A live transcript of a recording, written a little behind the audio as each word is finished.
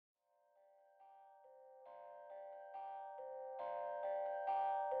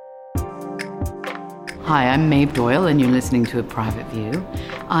Hi, I'm Maeve Doyle, and you're listening to A Private View.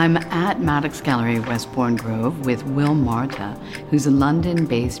 I'm at Maddox Gallery, Westbourne Grove, with Will Martyr, who's a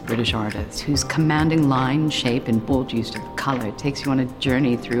London-based British artist whose commanding line, shape, and bold use of color takes you on a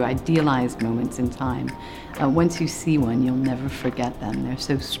journey through idealized moments in time. Once you see one, you'll never forget them. They're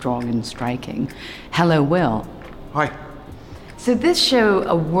so strong and striking. Hello, Will. Hi. So this show,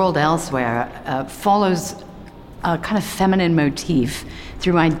 A World Elsewhere, follows a kind of feminine motif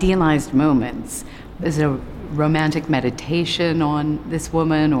through idealized moments. Is it a romantic meditation on this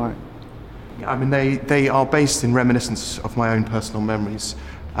woman, or? I mean, they are based in reminiscence of my own personal memories.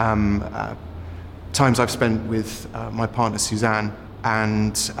 Times I've spent with my partner Suzanne,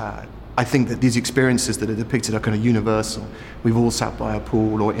 and I think that these experiences that are depicted are kind of universal. We've all sat by a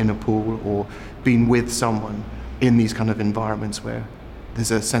pool or in a pool or been with someone in these kind of environments where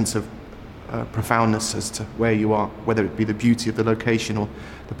there's a sense of profoundness as to where you are, whether it be the beauty of the location or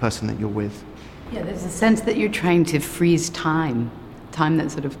the person that you're with. Yeah, there's a sense that you're trying to freeze time that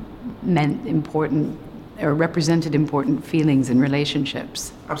sort of meant important or represented important feelings and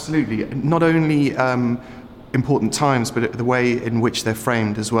relationships. Absolutely. Not only important times, but the way in which they're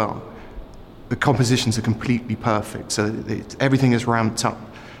framed as well. The compositions are completely perfect, so everything is ramped up.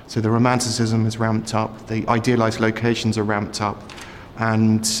 So the romanticism is ramped up, the idealized locations are ramped up,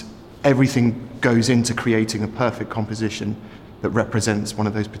 and everything goes into creating a perfect composition that represents one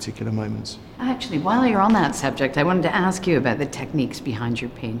of those particular moments. Actually, while you're on that subject, I wanted to ask you about the techniques behind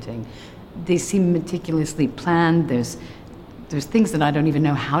your painting. They seem meticulously planned. There's things that I don't even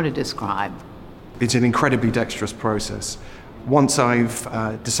know how to describe. It's an incredibly dexterous process. Once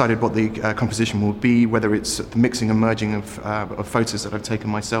I've decided what the composition will be, whether it's the mixing and merging of photos that I've taken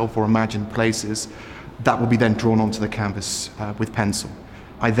myself or imagined places, that will be then drawn onto the canvas with pencil.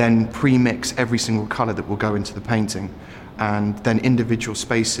 I then pre-mix every single colour that will go into the painting, and then individual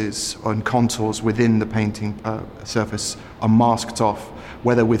spaces and contours within the painting surface are masked off,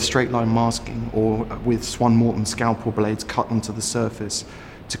 whether with straight line masking or with Swan Morton scalpel blades cut onto the surface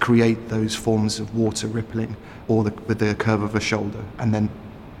to create those forms of water rippling or with the curve of a shoulder. And then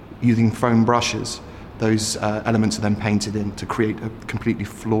using foam brushes, those elements are then painted in to create a completely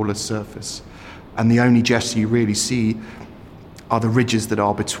flawless surface. And the only gesture you really see are the ridges that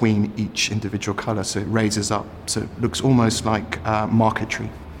are between each individual colour, so it raises up, so it looks almost like marquetry.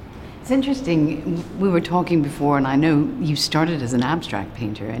 It's interesting, we were talking before, and I know you started as an abstract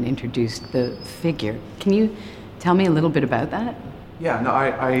painter and introduced the figure. Can you tell me a little bit about that? Yeah, no,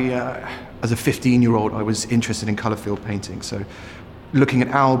 I as a 15-year-old, I was interested in colour field painting, so looking at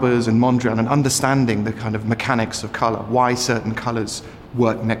Albers and Mondrian and understanding the kind of mechanics of colour, why certain colours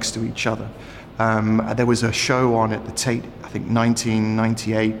work next to each other. There was a show on at the Tate, I think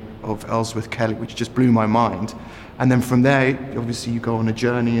 1998, of Ellsworth Kelly, which just blew my mind. And then from there, obviously you go on a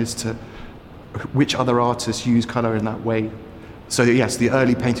journey as to which other artists use colour in that way. So yes, the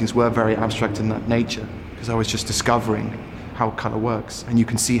early paintings were very abstract in that nature, because I was just discovering how colour works. And you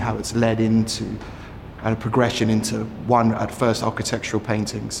can see how it's led into a progression into one, at first architectural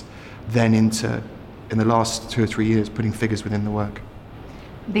paintings, then into, in the last 2 or 3 years, putting figures within the work.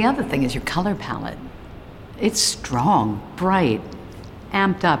 The other thing is your color palette. It's strong, bright,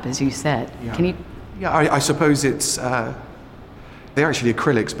 amped up, as you said. Yeah. Can you? Yeah, I suppose it's. They're actually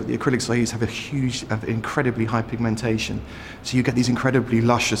acrylics, but the acrylics I use have incredibly high pigmentation. So you get these incredibly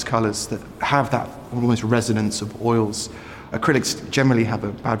luscious colours that have that almost resonance of oils. Acrylics generally have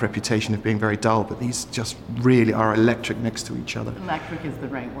a bad reputation of being very dull, but these just really are electric next to each other. Electric is the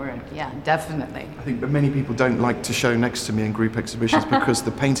right word, yeah, definitely. I think that many people don't like to show next to me in group exhibitions because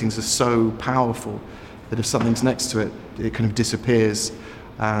the paintings are so powerful that if something's next to it, it kind of disappears.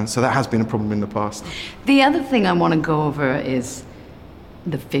 So that has been a problem in the past. The other thing I want to go over is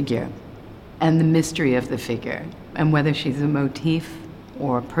the figure and the mystery of the figure and whether she's a motif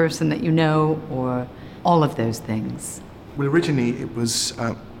or a person that you know or all of those things. Well, originally it was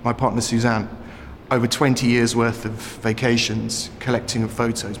my partner Suzanne, over 20 years worth of vacations, collecting of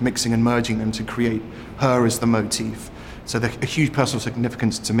photos, mixing and merging them to create her as the motif. So they're a huge personal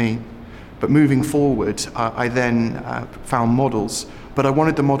significance to me. But moving forward, I then found models, but I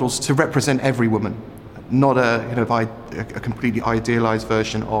wanted the models to represent every woman, not a completely idealized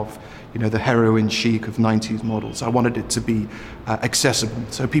version of the heroine chic of 90s models. I wanted it to be accessible,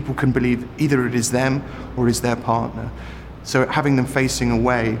 so people can believe either it is them or it is their partner. So having them facing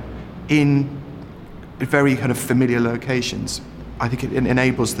away in very kind of familiar locations, I think it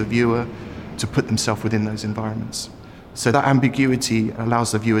enables the viewer to put themselves within those environments. So that ambiguity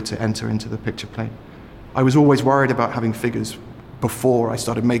allows the viewer to enter into the picture plane. I was always worried about having figures before I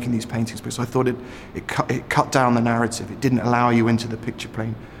started making these paintings because I thought it cut down the narrative. It didn't allow you into the picture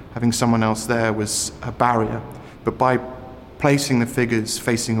plane having someone else there was a barrier. But by placing the figures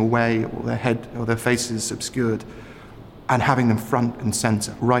facing away, or their head or their faces obscured, and having them front and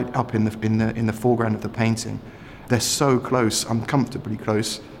center, right up in the foreground of the painting, they're so close, uncomfortably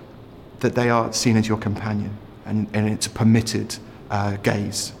close, that they are seen as your companion, and it's a permitted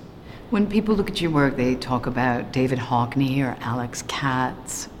gaze. When people look at your work, they talk about David Hockney or Alex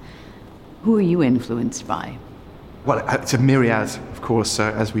Katz. Who are you influenced by? Well, it's a myriad, of course,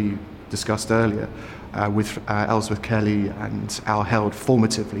 as we discussed earlier, with Ellsworth Kelly and Al Held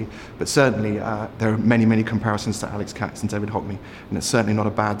formatively, but certainly there are many, many comparisons to Alex Katz and David Hockney, and it's certainly not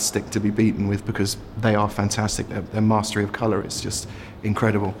a bad stick to be beaten with, because they are fantastic. Their mastery of colour is just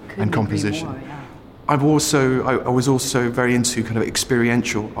incredible, and composition. More, yeah. I was also very into kind of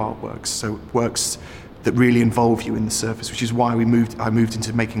experiential artworks, so works that really involve you in the surface, which is why I moved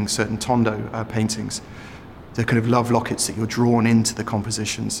into making certain Tondo paintings, the kind of love lockets that you're drawn into the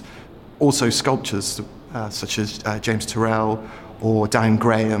compositions. Also sculptures such as James Turrell or Dan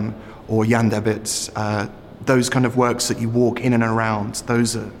Graham or Jan Debitz, those kind of works that you walk in and around,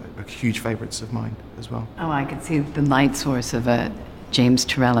 those are huge favourites of mine as well. Oh, I could see the light source of James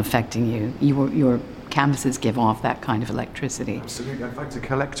Turrell affecting you. Your canvases give off that kind of electricity. Absolutely. In fact, a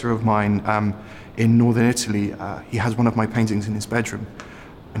collector of mine in northern Italy, he has one of my paintings in his bedroom,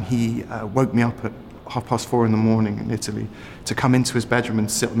 and he woke me up at 4:30 in the morning in Italy to come into his bedroom and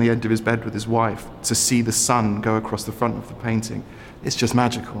sit on the end of his bed with his wife to see the sun go across the front of the painting. It's just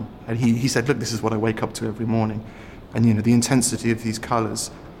magical. And he said, look, this is what I wake up to every morning. And the intensity of these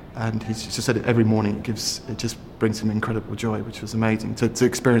colours, and he just said it every morning, it just brings him incredible joy, which was amazing. To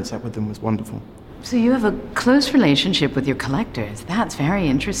experience that with them was wonderful. So you have a close relationship with your collectors. That's very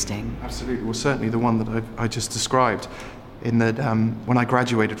interesting. Absolutely. Well, certainly the one that I just described. In that, when I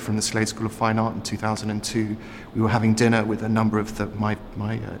graduated from the Slade School of Fine Art in 2002, we were having dinner with a number of my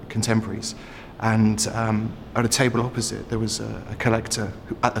contemporaries, and at a table opposite there was a collector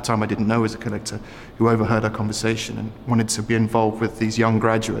who, at the time I didn't know was a collector, who overheard our conversation and wanted to be involved with these young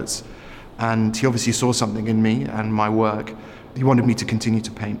graduates. And he obviously saw something in me and my work. He wanted me to continue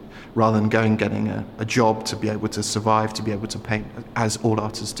to paint rather than getting a job to be able to survive, to be able to paint, as all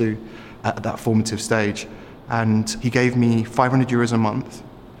artists do at that formative stage. And he gave me €500 a month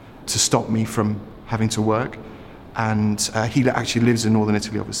to stop me from having to work. And he actually lives in northern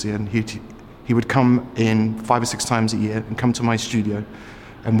Italy, obviously, and he would come in 5 or 6 times a year and come to my studio,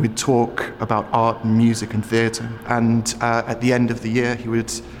 and we'd talk about art and music and theatre. And at the end of the year, he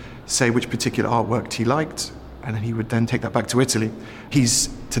would say which particular artwork he liked, and he would then take that back to Italy. He's,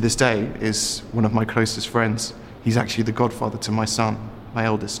 to this day, is one of my closest friends. He's actually the godfather to my son, my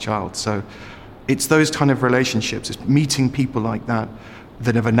eldest child. So it's those kind of relationships, it's meeting people like that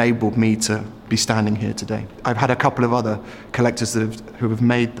have enabled me to be standing here today. I've had a couple of other collectors who have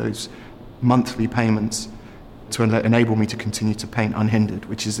made those monthly payments to enable me to continue to paint unhindered,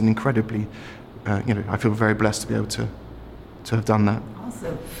 which is an incredibly, I feel very blessed to be able to have done that.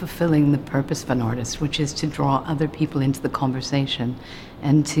 Also fulfilling the purpose of an artist, which is to draw other people into the conversation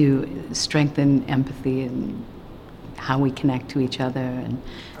and to strengthen empathy and how we connect to each other. And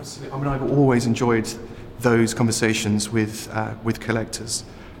absolutely. I mean, I've always enjoyed those conversations with collectors.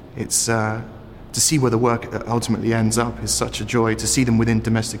 It's to see where the work ultimately ends up is such a joy. To see them within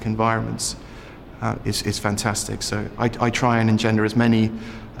domestic environments is fantastic. So I try and engender as many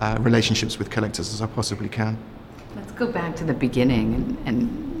relationships with collectors as I possibly can. Let's go back to the beginning,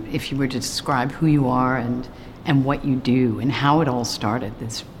 and if you were to describe who you are and what you do and how it all started,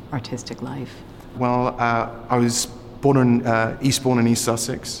 this artistic life. Well, I was born in Eastbourne in East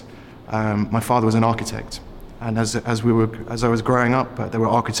Sussex. My father was an architect, and as I was growing up, there were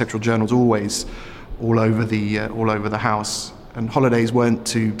architectural journals always all over the house. And holidays weren't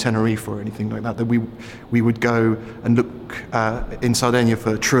to Tenerife or anything like that. That we would go and look in Sardinia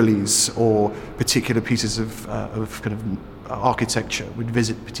for trullies or particular pieces of kind of architecture. We'd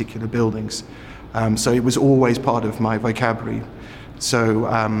visit particular buildings. So it was always part of my vocabulary.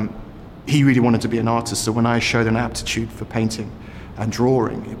 So he really wanted to be an artist. So when I showed an aptitude for painting and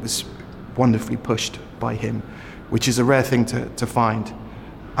drawing, it was wonderfully pushed by him, which is a rare thing to find.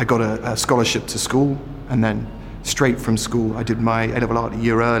 I got a scholarship to school, and then straight from school, I did my A-level art a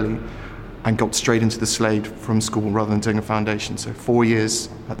year early and got straight into the Slade from school rather than doing a foundation. So 4 years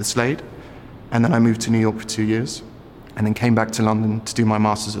at the Slade, and then I moved to New York for 2 years, and then came back to London to do my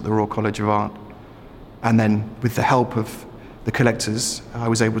Masters at the Royal College of Art. And then with the help of the collectors, I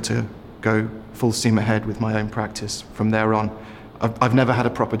was able to go full steam ahead with my own practice from there on. I've never had a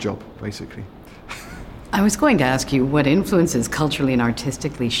proper job, basically. I was going to ask you what influences culturally and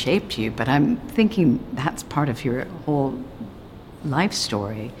artistically shaped you, but I'm thinking that's part of your whole life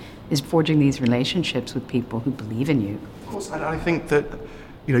story is forging these relationships with people who believe in you. Of course, and I think that,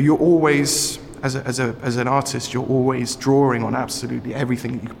 you're always, as an artist, you're always drawing on absolutely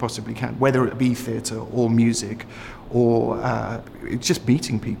everything that you possibly can, whether it be theatre or music or just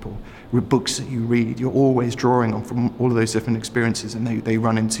meeting people, books that you read. You're always drawing on from all of those different experiences, and they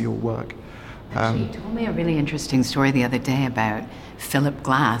run into your work. You told me a really interesting story the other day about Philip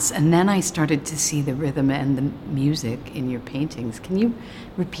Glass, and then I started to see the rhythm and the music in your paintings. Can you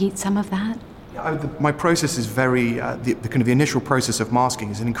repeat some of that? My process is very, the initial process of masking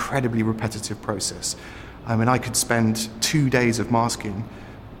is an incredibly repetitive process. I could spend 2 days of masking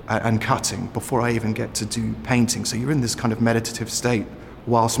and cutting before I even get to do painting. So you're in this kind of meditative state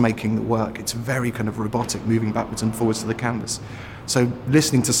whilst making the work. It's very kind of robotic, moving backwards and forwards to the canvas. So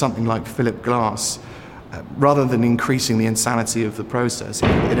listening to something like Philip Glass, rather than increasing the insanity of the process,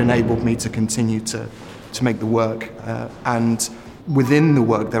 it enabled me to continue to make the work. And within the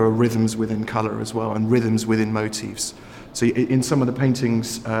work, there are rhythms within colour as well, and rhythms within motifs. So in some of the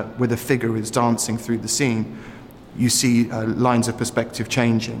paintings where the figure is dancing through the scene, you see lines of perspective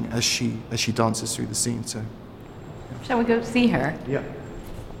changing as she dances through the scene. So, shall we go see her? Yeah.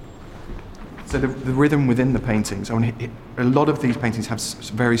 So the rhythm within the paintings, a lot of these paintings have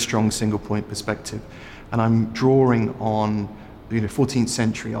very strong single point perspective, and I'm drawing on 14th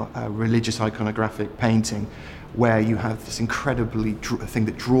century religious iconographic painting, where you have this incredibly thing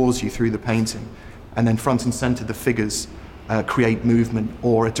that draws you through the painting, and then front and center the figures create movement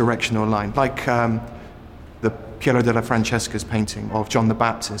or a directional line. Like the Piero della Francesca's painting of John the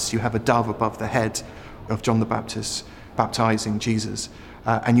Baptist, you have a dove above the head of John the Baptist baptizing Jesus,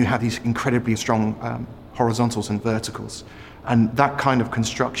 and you have these incredibly strong horizontals and verticals. And that kind of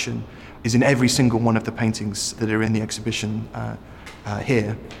construction is in every single one of the paintings that are in the exhibition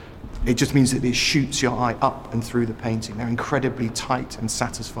here. It just means that it shoots your eye up and through the painting. They're incredibly tight and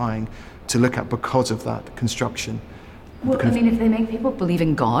satisfying to look at because of that construction. Well, if they make people believe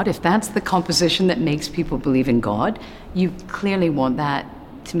in God, if that's the composition that makes people believe in God, you clearly want that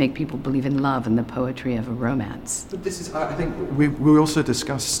to make people believe in love and the poetry of a romance. But this is, I think, we also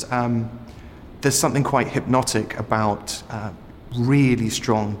discussed, there's something quite hypnotic about really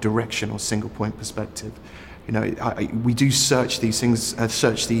strong directional single point perspective. We do search these things, I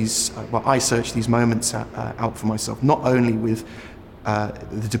search these moments out for myself, not only with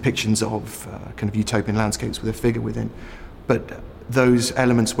the depictions of kind of utopian landscapes with a figure within, but those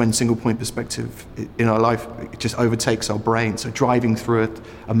elements when single point perspective in our life, it just overtakes our brain. So driving through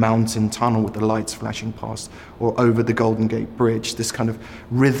a mountain tunnel with the lights flashing past, or over the Golden Gate Bridge, this kind of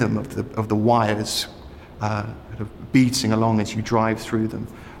rhythm of the wires kind of beating along as you drive through them.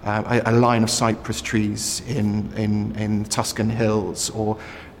 A line of cypress trees in Tuscan hills, or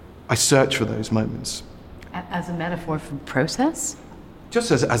I search for those moments. As a metaphor for process?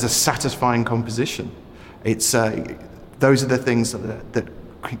 Just as a satisfying composition. It's those are the things that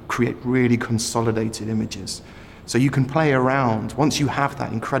create really consolidated images. So you can play around, once you have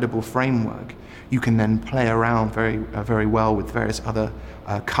that incredible framework, you can then play around very well with various other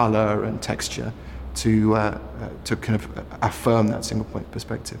color and texture to kind of affirm that single point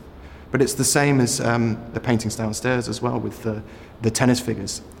perspective. But it's the same as the paintings downstairs as well with the tennis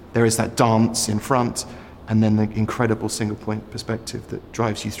figures. There is that dance in front, and then the incredible single point perspective that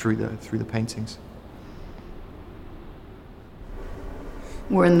drives you through the paintings.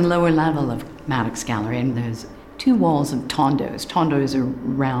 We're in the lower level of Maddox Gallery, and there's 2 walls of tondos. Tondos are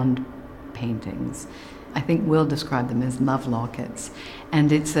round paintings. I think Will described them as love lockets.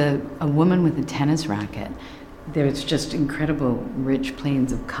 And it's a woman with a tennis racket. There's just incredible rich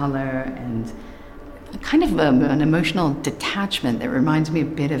planes of color and kind of an emotional detachment that reminds me a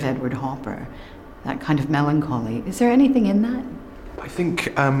bit of Edward Hopper, that kind of melancholy. Is there anything in that? I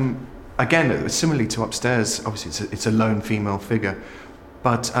think, again, similarly to upstairs, obviously it's a lone female figure.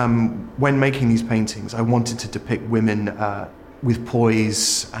 But when making these paintings, I wanted to depict women with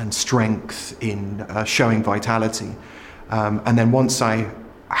poise and strength in showing vitality. And then once I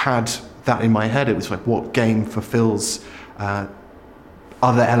had that in my head, it was like, what game fulfills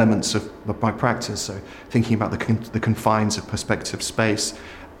other elements of my practice? So thinking about the confines of perspective space,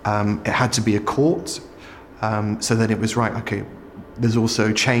 it had to be a court, so that it was right, okay, there's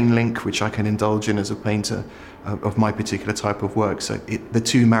also chain link, which I can indulge in as a painter of my particular type of work. So the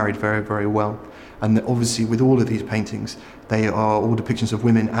two married very, very well. And obviously with all of these paintings, they are all depictions of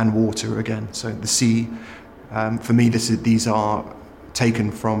women and water again. So the sea, for me, these are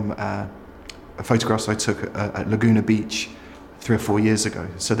taken from photographs I took at Laguna Beach 3 or 4 years ago.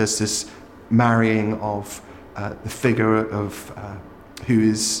 So there's this marrying of the figure of who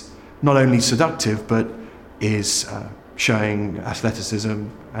is not only seductive, but is showing athleticism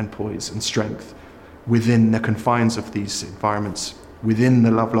and poise and strength within the confines of these environments, within the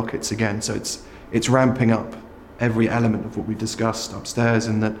love lockets again. So it's ramping up every element of what we discussed upstairs,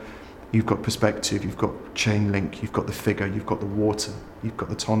 in that you've got perspective, you've got chain link, you've got the figure, you've got the water, you've got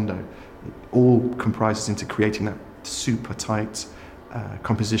the tondo. It all comprises into creating that super tight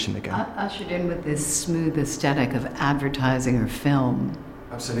composition again. Ushered in with this smooth aesthetic of advertising or film.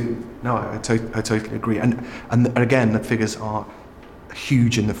 Absolutely. No, I totally agree. And again, the figures are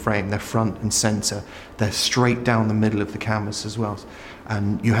huge in the frame. They're front and center. They're straight down the middle of the canvas as well.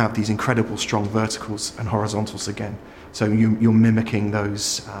 And you have these incredible strong verticals and horizontals again. So you're mimicking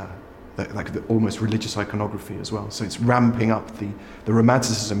those, like the almost religious iconography as well. So it's ramping up the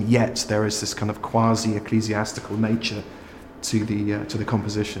romanticism, yet there is this kind of quasi-ecclesiastical nature to the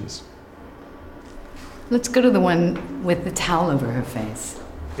compositions. Let's go to the one with the towel over her face.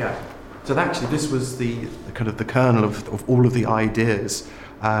 Yeah. So actually, this was the kind of the kernel of all of the ideas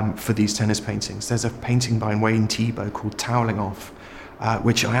for these tennis paintings. There's a painting by Wayne Thiebaud called Toweling Off,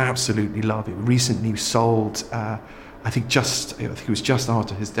 which I absolutely love. It recently sold, I think it was just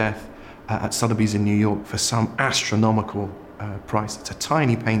after his death, at Sotheby's in New York for some astronomical price. It's a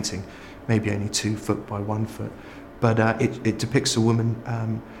tiny painting, maybe only 2 foot by 1 foot, but it depicts a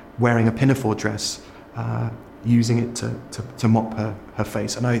woman wearing a pinafore dress, using it to mop her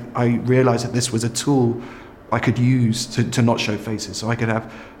face. And I realized that this was a tool I could use to not show faces, so I could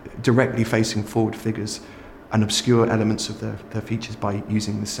have directly facing forward figures and obscure elements of their features by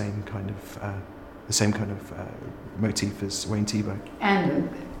using the same kind of motif as Wayne Thiebaud. And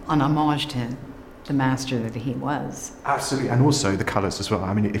an homage to the master that he was. Absolutely, and also the colours as well.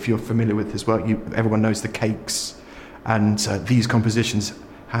 I mean, if you're familiar with his work, everyone knows the cakes, and these compositions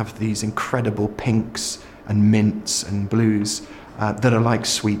have these incredible pinks and mints and blues that are like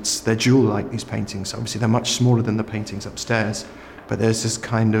sweets. They're jewel-like, these paintings. Obviously, they're much smaller than the paintings upstairs, but there's this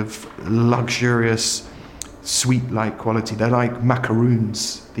kind of luxurious, sweet-like quality. They're like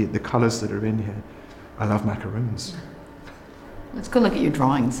macaroons, the colours that are in here. I love macaroons. Let's go look at your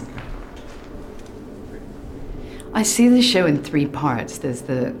drawings. I see the show in 3 parts. There's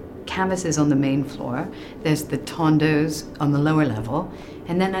the canvases on the main floor, there's the tondos on the lower level,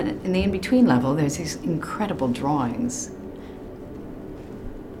 and then in the in-between level, there's these incredible drawings.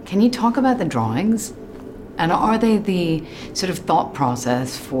 Can you talk about the drawings? And are they the sort of thought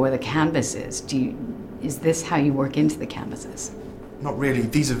process for the canvases? Is this how you work into the canvases? Not really.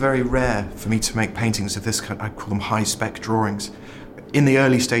 These are very rare for me to make paintings of this kind. I call them high-spec drawings. In the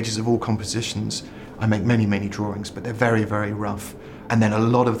early stages of all compositions, I make many, many drawings, but they're very, very rough. And then a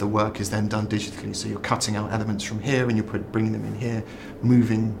lot of the work is then done digitally. So you're cutting out elements from here and you're bringing them in here,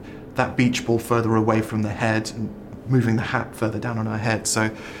 moving that beach ball further away from the head and moving the hat further down on her head. So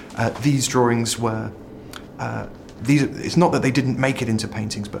these drawings were, it's not that they didn't make it into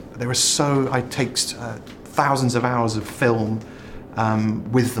paintings, but I take thousands of hours of film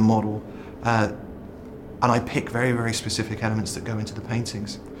with the model, and I pick very, very specific elements that go into the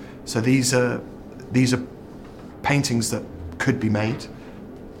paintings. So these are paintings that could be made,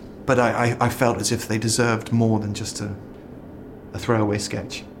 but I felt as if they deserved more than just a throwaway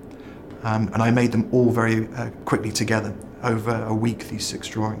sketch. And I made them all very quickly together over a week, these 6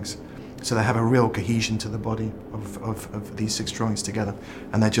 drawings. So they have a real cohesion to the body of these 6 drawings together.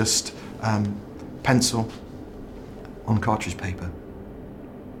 And they're just pencil on cartridge paper.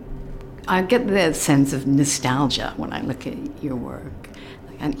 I get the sense of nostalgia when I look at your work.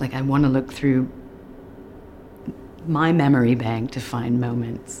 I want to look through my memory bank to find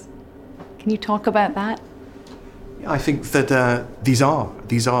moments. Can you talk about that? I think that these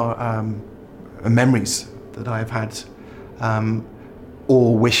are memories that I have had,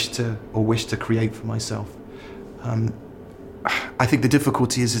 or wish to create for myself. I think the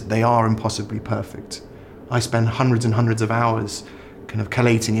difficulty is that they are impossibly perfect. I spend hundreds and hundreds of hours kind of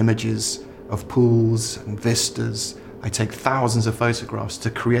collating images of pools and vistas. I take thousands of photographs to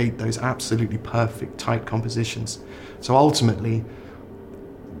create those absolutely perfect, tight compositions. So ultimately,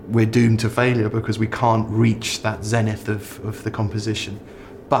 we're doomed to failure because we can't reach that zenith of the composition.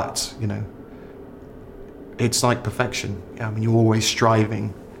 But, it's like perfection. I mean, you're always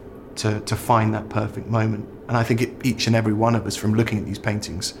striving to find that perfect moment. And I think each and every one of us, from looking at these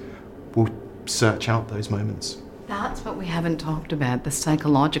paintings, will search out those moments. That's what we haven't talked about, the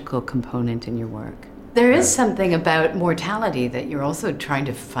psychological component in your work. There is something about mortality that you're also trying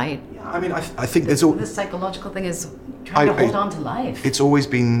to fight. Yeah, I mean, I think there's all... The psychological thing is trying to hold on to life. It's always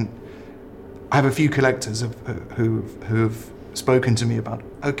been... I have a few collectors who've spoken to me about,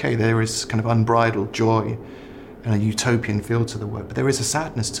 okay, there is kind of unbridled joy and a utopian feel to the work, but there is a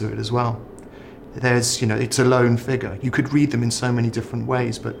sadness to it as well. There's, it's a lone figure. You could read them in so many different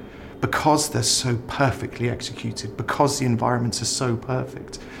ways, but because they're so perfectly executed, because the environments are so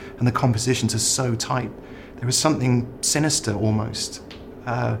perfect and the compositions are so tight, there is something sinister almost.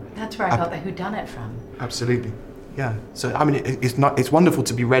 That's where I got the whodunit from. Absolutely, yeah. So I mean, it's wonderful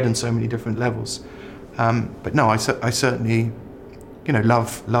to be read on so many different levels, but no, I certainly,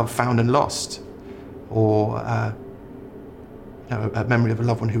 love Found and Lost, or a memory of a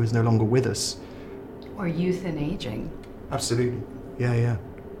loved one who is no longer with us. Or Youth and Aging. Absolutely, yeah.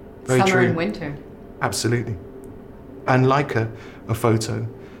 Very Summer true. and Winter. Absolutely. And like a photo,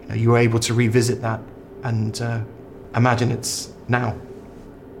 you're able to revisit that and imagine it's now.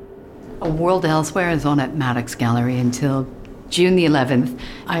 A World Elsewhere is on at Maddox Gallery until June the 11th.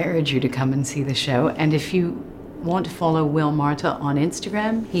 I urge you to come and see the show. And if you want to follow Will Martyr on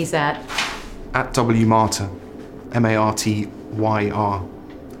Instagram, he's at WMartyr, MARTYR.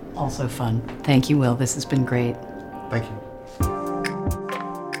 Also fun. Thank you, Will. This has been great. Thank you.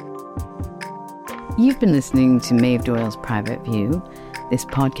 You've been listening to Maeve Doyle's Private View. This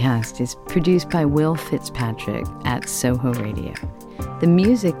podcast is produced by Will Fitzpatrick at Soho Radio. The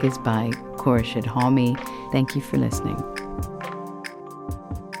music is by Khorshid Homi. Thank you for listening.